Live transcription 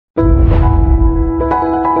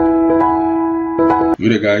Good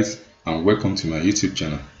day guys, and welcome to my YouTube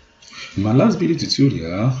channel. In my last video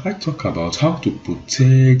tutorial, I talked about how to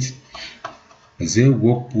protect Excel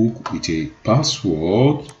workbook with a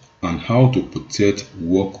password and how to protect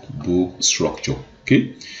workbook structure.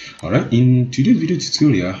 Okay, alright, in today's video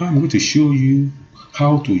tutorial, I'm going to show you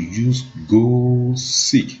how to use goal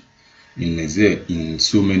seek in Excel in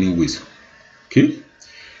so many ways. Okay,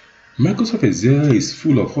 Microsoft Excel is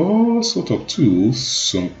full of all sorts of tools,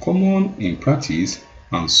 some common in practice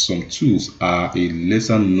and some tools are a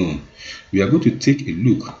lesser known. We are going to take a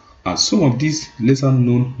look at some of these lesser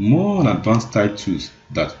known, more advanced type tools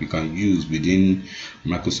that we can use within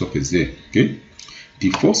Microsoft Excel. Okay, the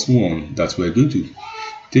first one that we are going to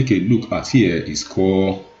take a look at here is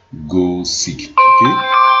called goal seek.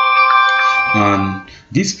 Okay, and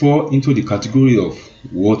this falls into the category of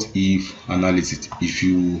what if analysis. If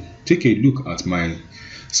you take a look at my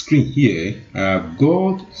screen here, I have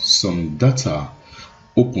got some data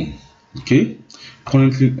open, okay,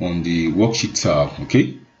 currently on the worksheet tab,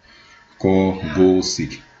 okay, called goal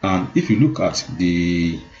seek. And if you look at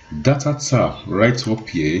the data tab right up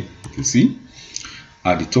here, you can see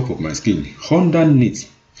at the top of my screen,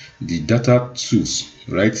 underneath the data tools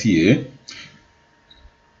right here,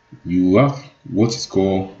 you have what is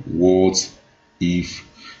called what if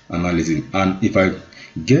analysis. And if I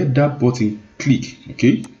get that button click,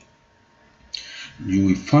 okay, you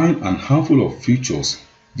will find a handful of features.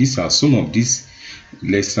 These are some of these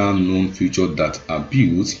lesser known features that are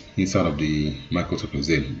built inside of the Microsoft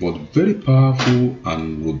Excel, but very powerful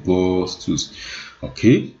and robust tools.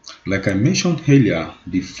 Okay, like I mentioned earlier,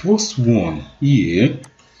 the first one here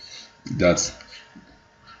that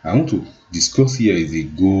I want to discuss here is the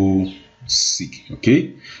goal seek.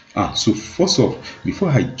 Okay, so first off, before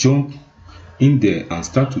I jump in there and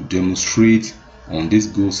start to demonstrate on this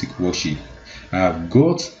goal seek worksheet, I have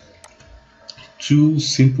got two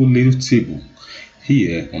simple little tables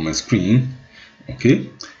here on my screen. Okay,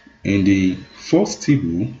 in the first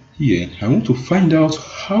table here, I want to find out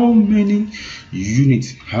how many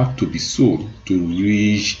units have to be sold to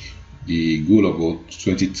reach the goal of about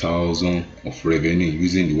 20,000 of revenue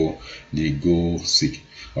using the goal seek.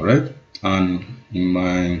 All right, and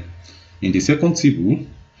in the second table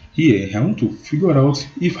here, I want to figure out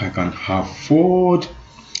if I can afford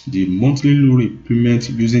the monthly repayment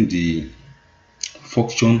using the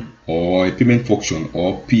function or a payment function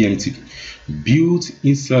or PMT built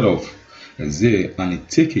inside of Excel, and it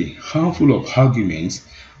take a handful of arguments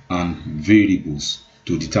and variables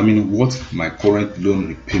to determine what my current loan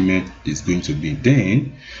repayment is going to be.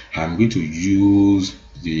 Then I'm going to use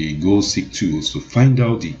the goal seek tools to find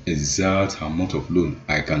out the exact amount of loan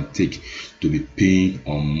I can take to be paying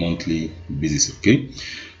on monthly basis. Okay,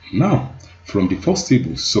 now from the first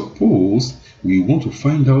table, suppose we want to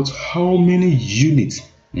find out how many units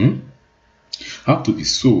have to be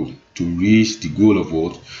sold to reach the goal of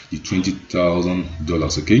what? The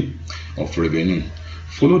 $20,000, okay, of revenue.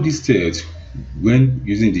 Follow these steps when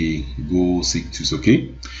using the goal seek tools.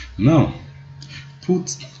 Okay, now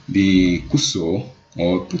put the cursor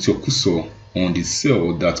or put your cursor on the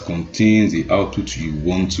cell that contains the output you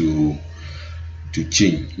want to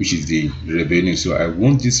change, which is the revenue. So I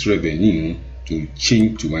want this revenue to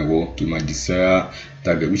change to my desired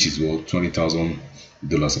target, which is what? $20,000.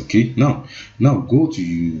 Okay, now go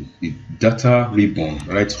to the data ribbon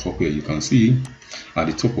right up here. You can see at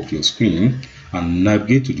the top of your screen and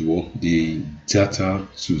navigate to the data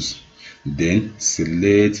tools. Then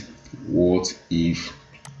select what if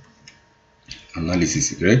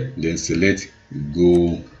analysis, right? Then select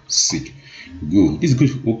goal seek. This is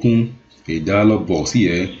going to open a dialog box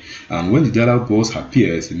here, and when the dialog box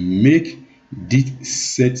appears, make this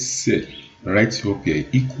set cell right up here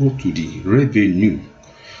equal to the revenue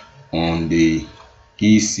on the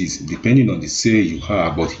E6, depending on the cell you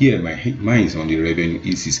have, but here mine is on the revenue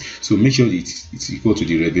E6. So make sure it's equal to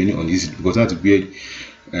the revenue on this, because that's where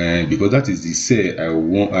because that is the cell I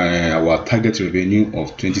want our target revenue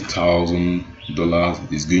of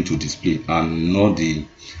 $20,000 is going to display, and not the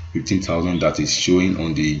 15,000 that is showing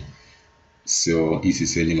on the cell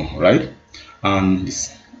E6 anymore, right? And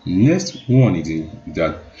this next one is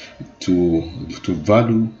that to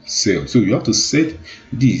value cell. So you have to set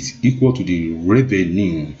this equal to the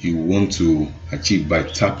revenue you want to achieve by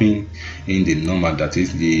tapping in the number that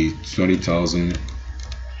is the $20,000,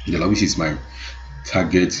 which is my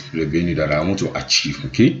target revenue that I want to achieve.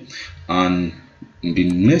 Okay, and the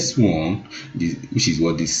next one, which is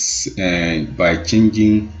what this by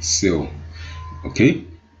changing cell. Okay,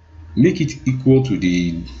 make it equal to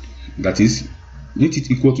the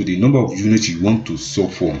number of units you want to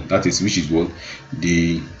solve for, that is, which is what?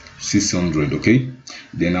 The 600. Okay,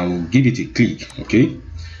 then I will give it a click. Okay,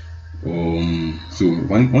 so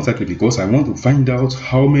once I click, because I want to find out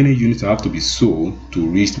how many units I have to be sold to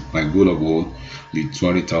reach my goal of the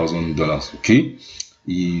 $20,000. Okay,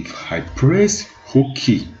 if I press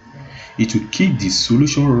OK, it will keep the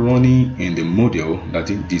solution running in the model, that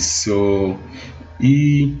is the cell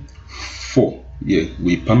E4. Yeah,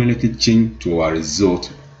 we permanently change to our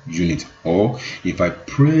result unit. Or if I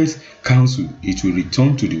press cancel, it will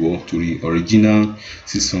return to the original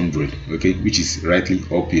 600. Okay, which is rightly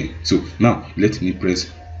up here. So now let me press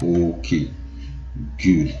OK.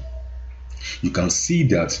 Good. You can see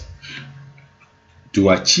that to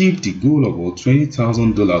achieve the goal of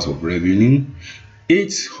 $20,000 of revenue,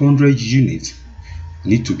 800 units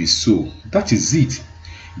need to be sold. That is it.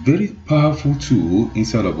 Very powerful tool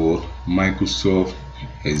inside about Microsoft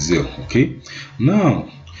Excel. Okay, now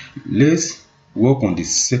let's work on the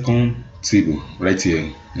second table right here,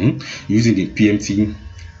 using the PMT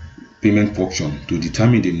payment function to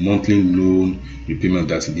determine the monthly loan repayment,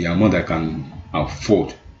 that's the amount I can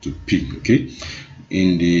afford to pay. Okay,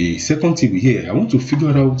 in the second table here, I want to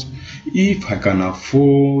figure out if I can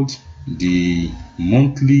afford the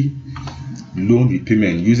monthly loan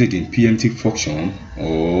repayment using the PMT function,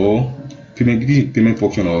 or payment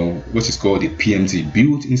function, or what is called the PMT,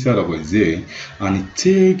 built inside of Excel, and it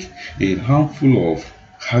take a handful of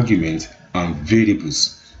arguments and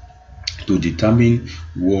variables to determine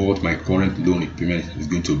what my current loan repayment is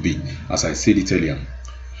going to be, as I said it earlier.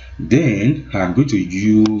 Then I'm going to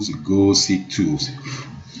use Go Seek tools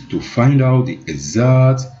to find out the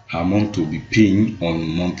exact amount to be paying on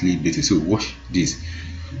monthly basis. So watch this.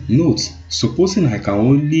 Note, supposing I can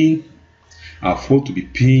only afford to be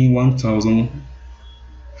paying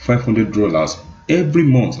 $1,500 every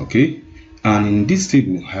month, okay, and in this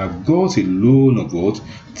table I have got a loan of what,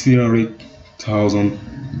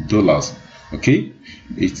 $300,000. okay,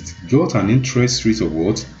 it's got an interest rate of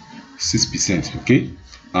what, 6%, okay,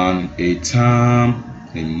 and a term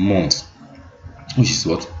a month, which is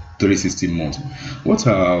what, 360 months. What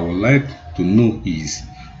I would like to know is,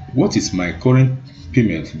 what is my current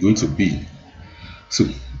payment going to be? So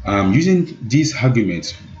I'm using these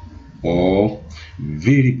arguments or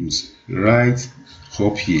variables right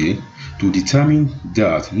up here to determine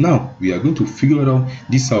that. Now we are going to figure out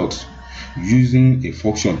this out using a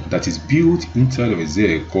function that is built inside of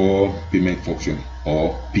Excel called payment function,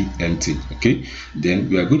 or PMT. Okay, then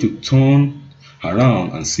we are going to turn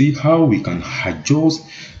around and see how we can adjust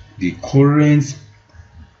the current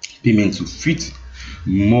payment to fit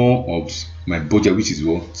more of my budget, which is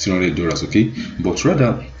what, $300. okay, but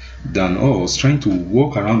rather than us trying to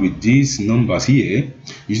work around with these numbers here,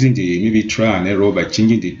 using the maybe try and error by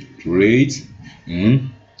changing the rate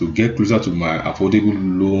to get closer to my affordable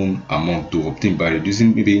loan amount to obtain by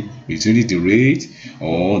reducing the rate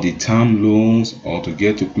or the term loans, or to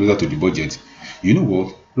get closer to the budget. You know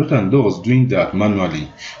what, rather than us doing that manually,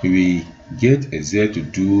 we will get Excel to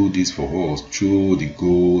do this for us through the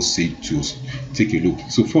Go Seek tools. Take a look.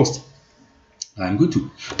 So first, I'm going to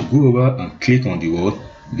go over and click on the word,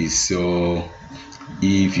 the cell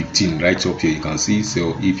E15 right up here. You can see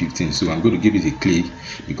cell E15. So I'm going to give it a click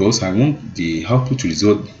because I want the output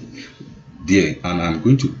result there, and I'm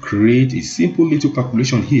going to create a simple little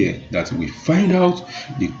calculation here that will find out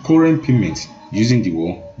the current payment using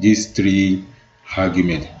the these three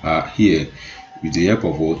arguments here, with the help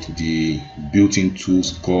of what, the built-in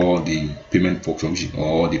tools called the payment function,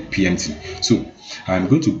 or the PMT. So I'm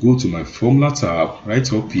going to go to my formula tab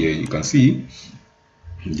right up here. You can see,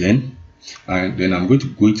 then I'm going to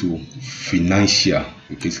go to financial.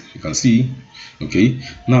 Okay, you can see. Okay,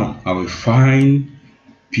 now I will find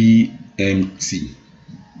PMTs.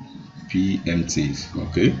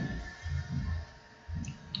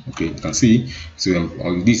 Okay, you can see. So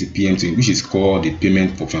this is PMT, which is called the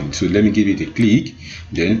payment function. So let me give it a click.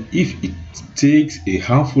 Then if it takes a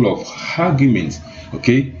handful of arguments,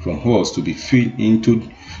 okay, from us to be filled into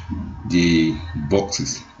the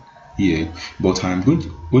boxes here, but I'm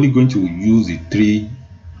only going to use the three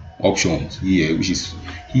options here, which is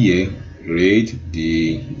here, rate,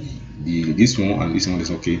 this one, and this one is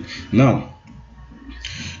okay. Now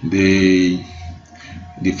the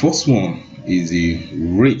first one is the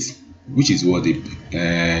rate, which is what, the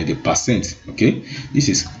percent. Okay, this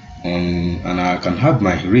is on, and I can have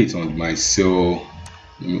my rate on my cell.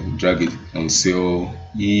 Let me drag it on cell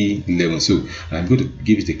E11. So I'm going to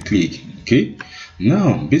give it a click. Okay,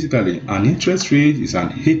 now basically an interest rate is an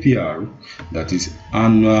APR, that is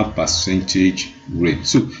annual percentage rate.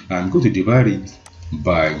 So I'm going to divide it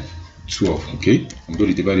by 12. Okay, I'm going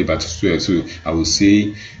to divide it by 12, so I will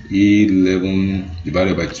say 11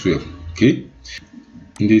 divided by 12. Okay,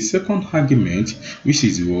 in the second argument, which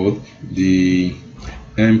is what the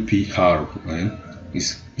MPR,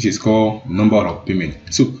 which is called number of payment.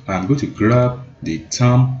 So I'm going to grab the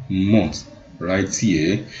term month right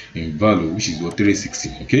here in value, which is what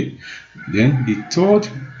 360. Okay, then the third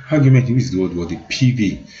argument, which is what the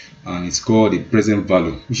PV, and it's called the present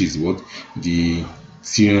value, which is what the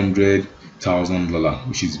 $300,000,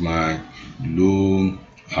 which is my loan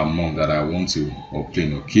amount that I want to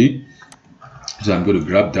obtain. Okay, so I'm going to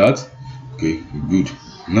grab that. Okay, good.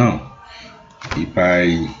 Now if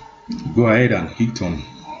I go ahead and hit on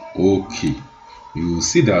OK, you will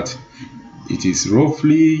see that it is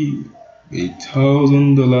roughly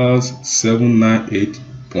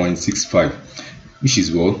 $1,798.65, which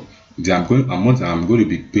is what the amount I'm going to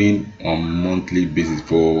be paying on monthly basis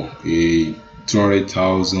for a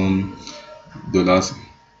 $200,000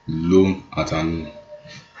 loan at a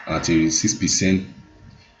 6%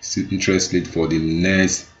 interest rate for the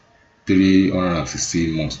next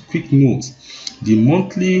 360 months. Quick note: the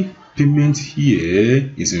monthly payment here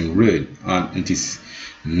is in red and it is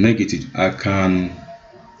negative. I can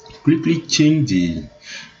quickly change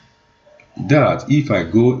that if I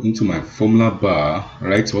go into my formula bar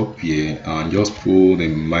right up here and just pull the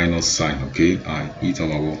minus sign. Okay, and hit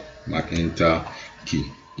on my enter key.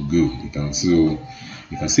 Good. You can see.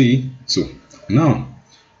 So now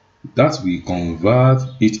that we convert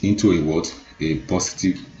it into a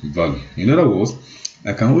positive value. In other words,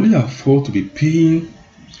 I can only afford to be paying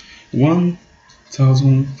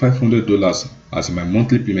 $1,500 as my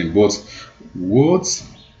monthly payment, but what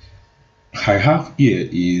I have here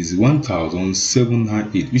is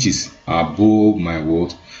 1,798, which is above my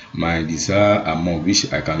desired amount,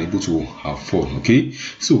 which I can able to afford. Okay,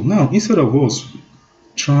 so now instead of us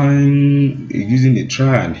using a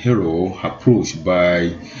try and error approach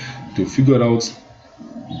to figure out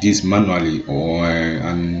this manually,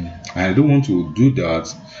 and I don't want to do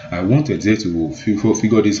that. I want Excel to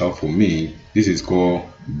figure this out for me. This is called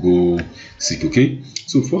Go Seek. Okay,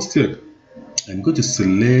 so first step, I'm going to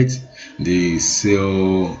select the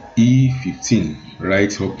cell E15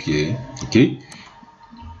 right up here. Okay,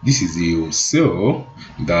 this is the cell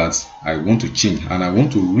that I want to change, and I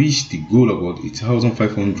want to reach the goal of about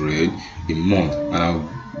 8,500 a month. And I'll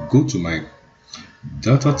go to my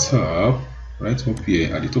data tab right up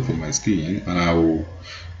here at the top of my screen, and I'm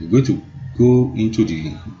going to go into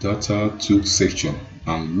the data tool section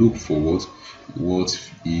and look for what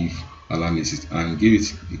if analysis, and give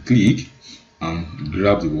it a click and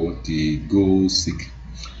grab the Go Seek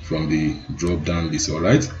from the drop down list. All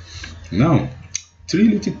right, now three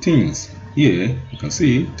little things here. You can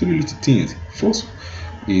see three little things. First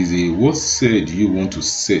is what cell do you want to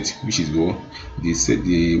set, which is what the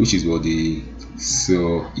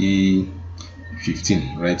cell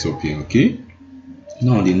E15 right up here. Okay,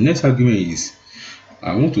 now the next argument is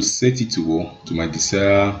I want to set it to my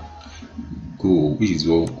desired goal, which is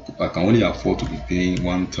what I can only afford to be paying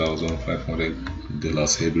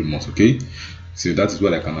 $1,500 every month. Okay, so that is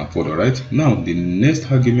what I can afford. All right, now the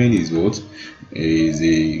next argument is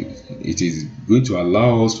it is going to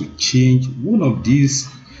allow us to change one of these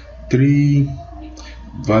three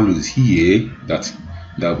values here that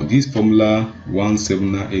this formula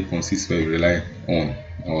 1,798.65 rely on,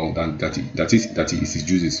 or that it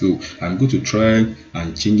uses. So I'm going to try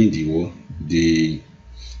and changing the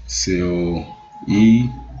cell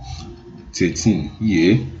E13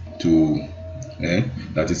 here to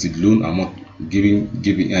that is the loan amount,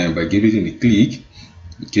 by giving it a click.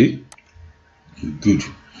 Okay, good.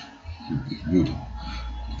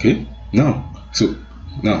 Okay, so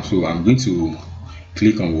I'm going to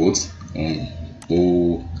click on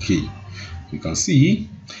OK. You can see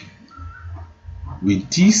with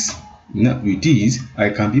this I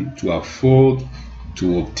can be able to afford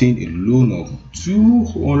to obtain a loan of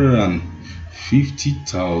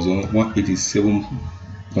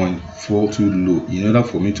 $250,187.42 low, in order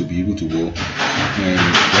for me to be able to work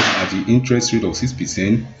at the interest rate of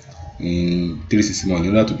 6% in 360 months,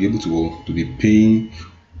 in order to be able to be paying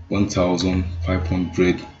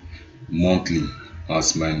 1,500 monthly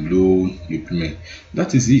as my loan repayment.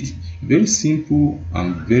 That is it. Very simple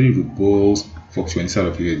and very robust function inside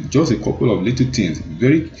of it. Just a couple of little things,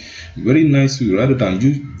 very nice, rather than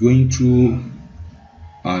you going through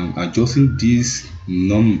and adjusting these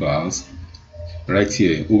numbers right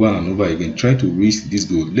here over and over again. Try to reach this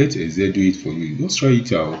goal. Let Excel do it for you. Just try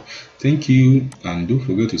it out. Thank you, and don't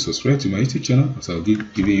forget to subscribe to my YouTube channel, as I'll be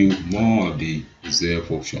giving you more of the Excel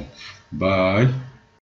function. Bye.